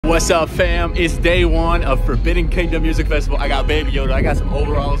What's up, fam? It's day one of Forbidden Kingdom Music Festival. I got Baby Yoda. I got some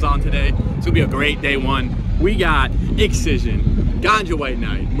overalls on today. It's gonna be a great day one. We got Excision, Ganja White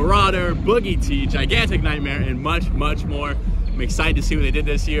Knight, Marauda, Boogie T, Gigantic Nightmare, and much, much more. I'm excited to see what they did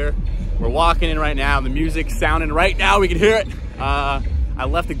this year. We're walking in right now. The music's sounding right now. We can hear it. I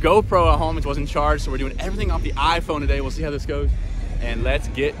left the GoPro at home. It wasn't charged, so we're doing everything off the iPhone today. We'll see how this goes. And let's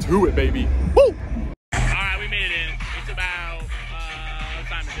get to it, baby. Woo! All right, we made it in. It's about, what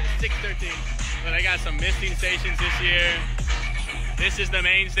time is it? 6:13. But I got some misting stations this year. This is the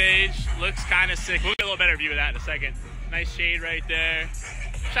main stage. Looks kind of sick. We'll get a little better view of that in a second. Nice shade right there.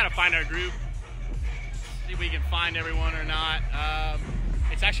 Trying to find our group. See if we can find everyone or not.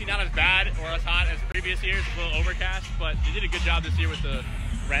 It's actually not as bad or as hot as previous years. It's a little overcast, but they did a good job this yey with the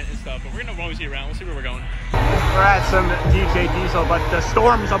rent and stuff. But we're gonna roam around. We'll see where we're going. We're at some DJ Diesel, but the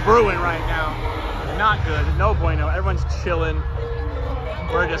storms are brewing right now. Not good. No bueno. Everyone's chilling.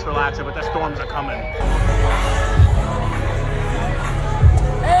 We're just relaxing, but the storms are coming. Hey!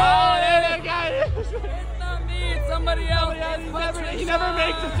 Oh, there that guy is. It's not me. It's somebody else. He never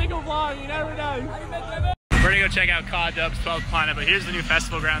makes a single vlog. He never does. We're gonna go check out COD Dub's 12th Planet, but here's the new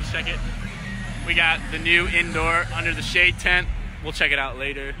festival grounds. Check it. We got the new indoor under the shade tent. We'll check it out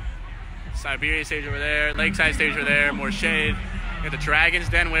later. Siberia stage over there, Lakeside stage over there, more shade. We got the Dragon's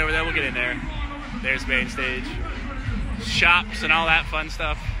Den way over there. We'll get in there. There's main stage. Shops and all that fun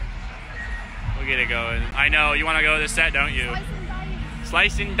stuff. We'll get it going. I know you want to go to this set, don't you?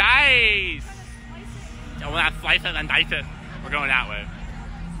 Slice and dice. Oh, we're not slicing and dicing. We're going that way.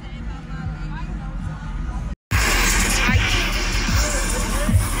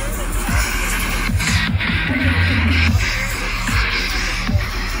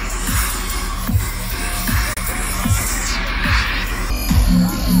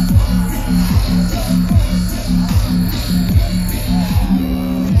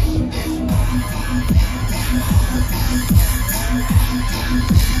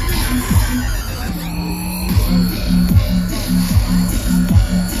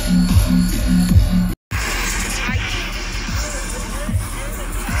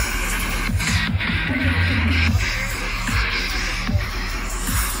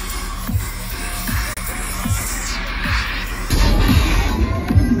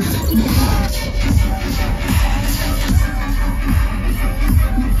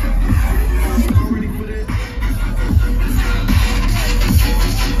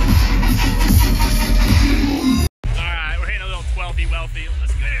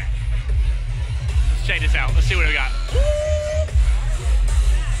 Check this out. Let's see what we got.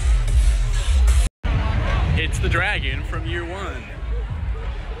 It's the dragon from year one.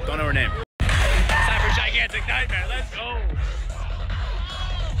 Don't know her name. Time for Gigantic Nightmare. Let's go.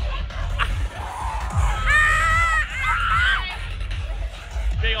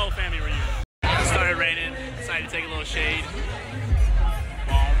 Big old family reunion. It started raining. Decided to take a little shade.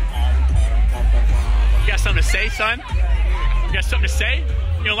 You got something to say, son? You got something to say?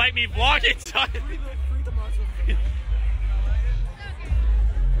 You gonna like me vlogging, son?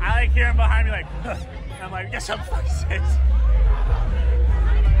 I like hearing behind me like, I'm like, guess I'm fucking sick.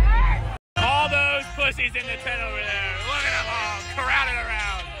 All those pussies in the tent over there. Look at them all crowded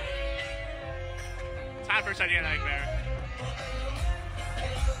around. Time for Gigantic Nightmare.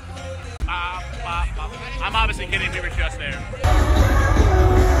 I'm obviously kidding, we were just there.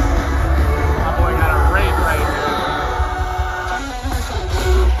 My boy got a raid right here.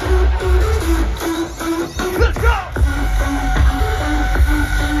 Let's go!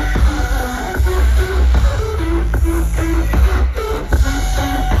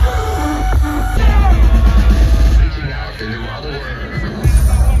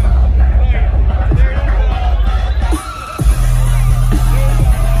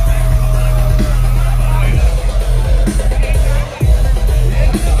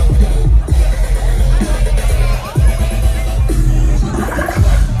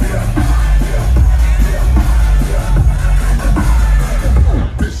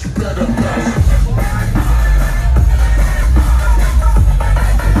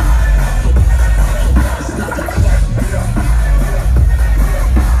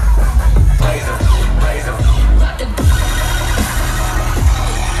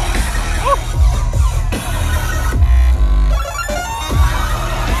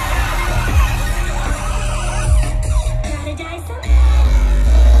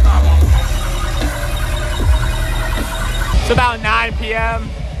 It's about 9 p.m.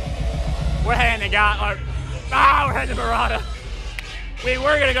 We're heading to we're heading to Maruada. We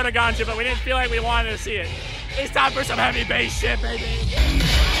were gonna go to Ganja, but we didn't feel like we wanted to see it. It's time for some heavy bass shit, baby.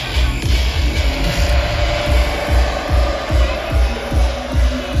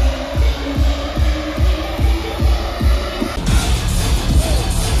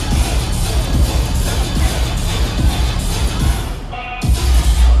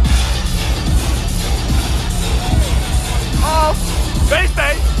 Base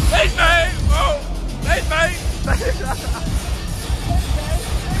bait! Base bait! Whoa! Base bait!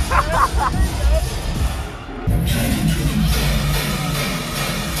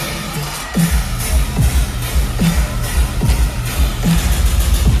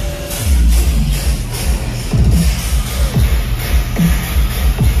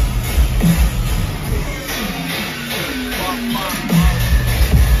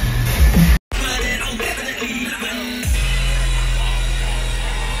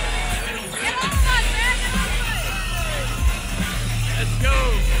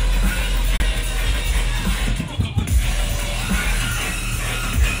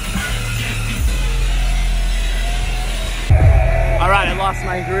 Lost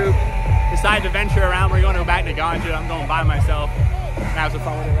my group, decided to venture around. We're going to go back to Ganja. I'm going by myself. Have some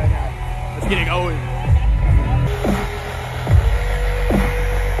fun with it right now. Let's get it going.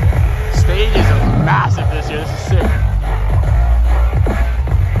 Stage is massive this year. This is sick.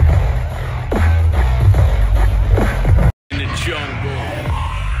 In the jungle.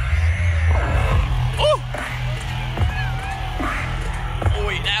 Oh!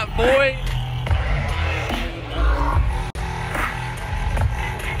 Boy, that boy.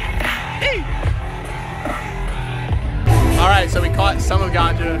 Alright, so we caught some of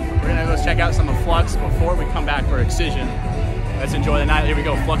Ganja. We're gonna go check out some of Flux before we come back for Excision. Let's enjoy the night. Here we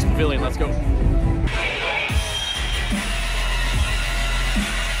go, Flux Pavilion, let's go. Right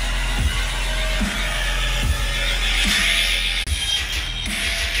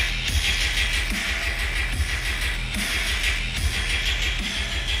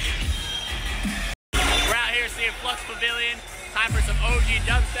out here seeing Flux Pavilion. Time for some OG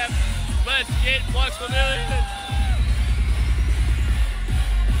dubstep. Let's get Flux Pavilion.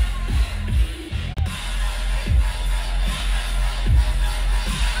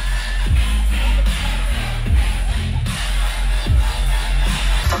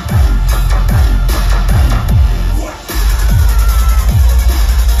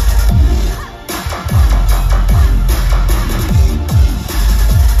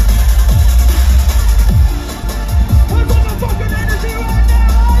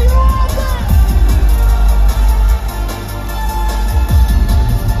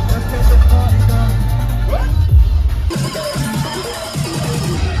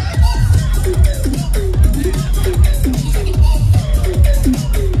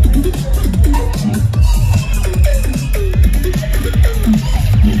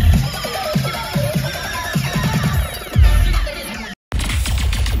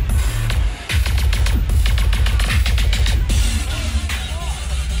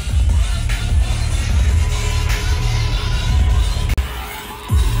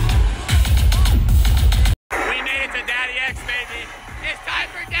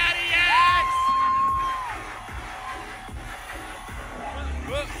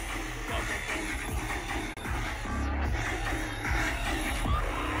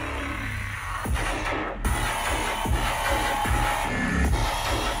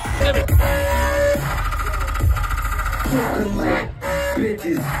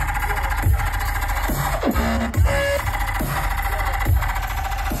 Bitches.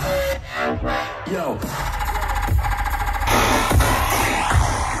 Yo.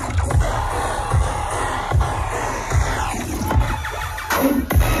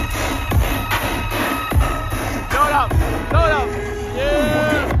 Load up! Load up!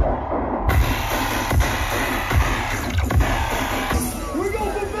 Yeah! We got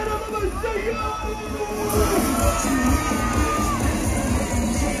the middle of the station!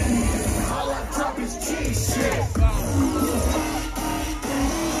 All I drop is cheese shit.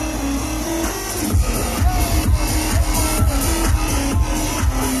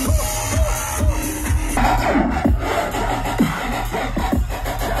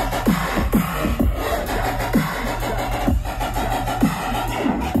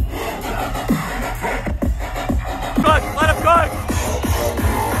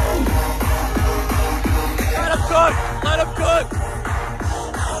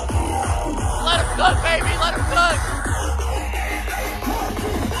 Cook, baby, let him cook.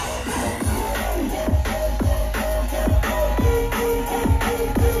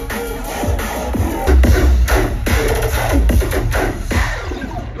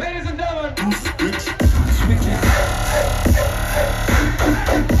 Ladies and gentlemen, switches.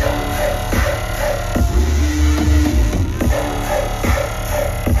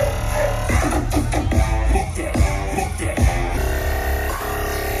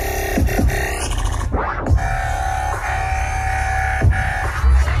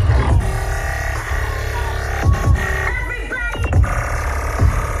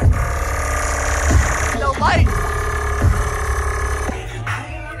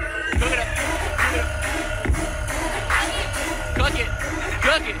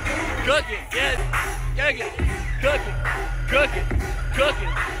 Cooking.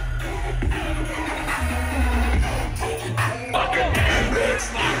 Cooking.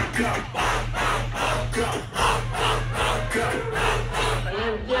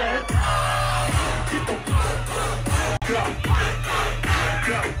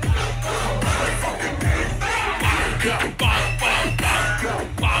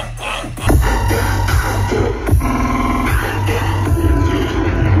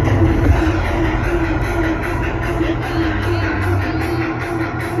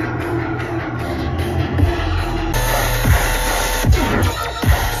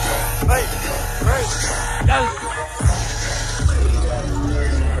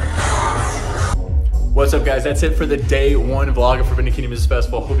 What's up, guys? That's it for the day one vlog of Forbidden Kingdom Music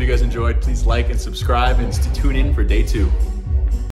Festival. Hope you guys enjoyed. Please like and subscribe and tune in for day two.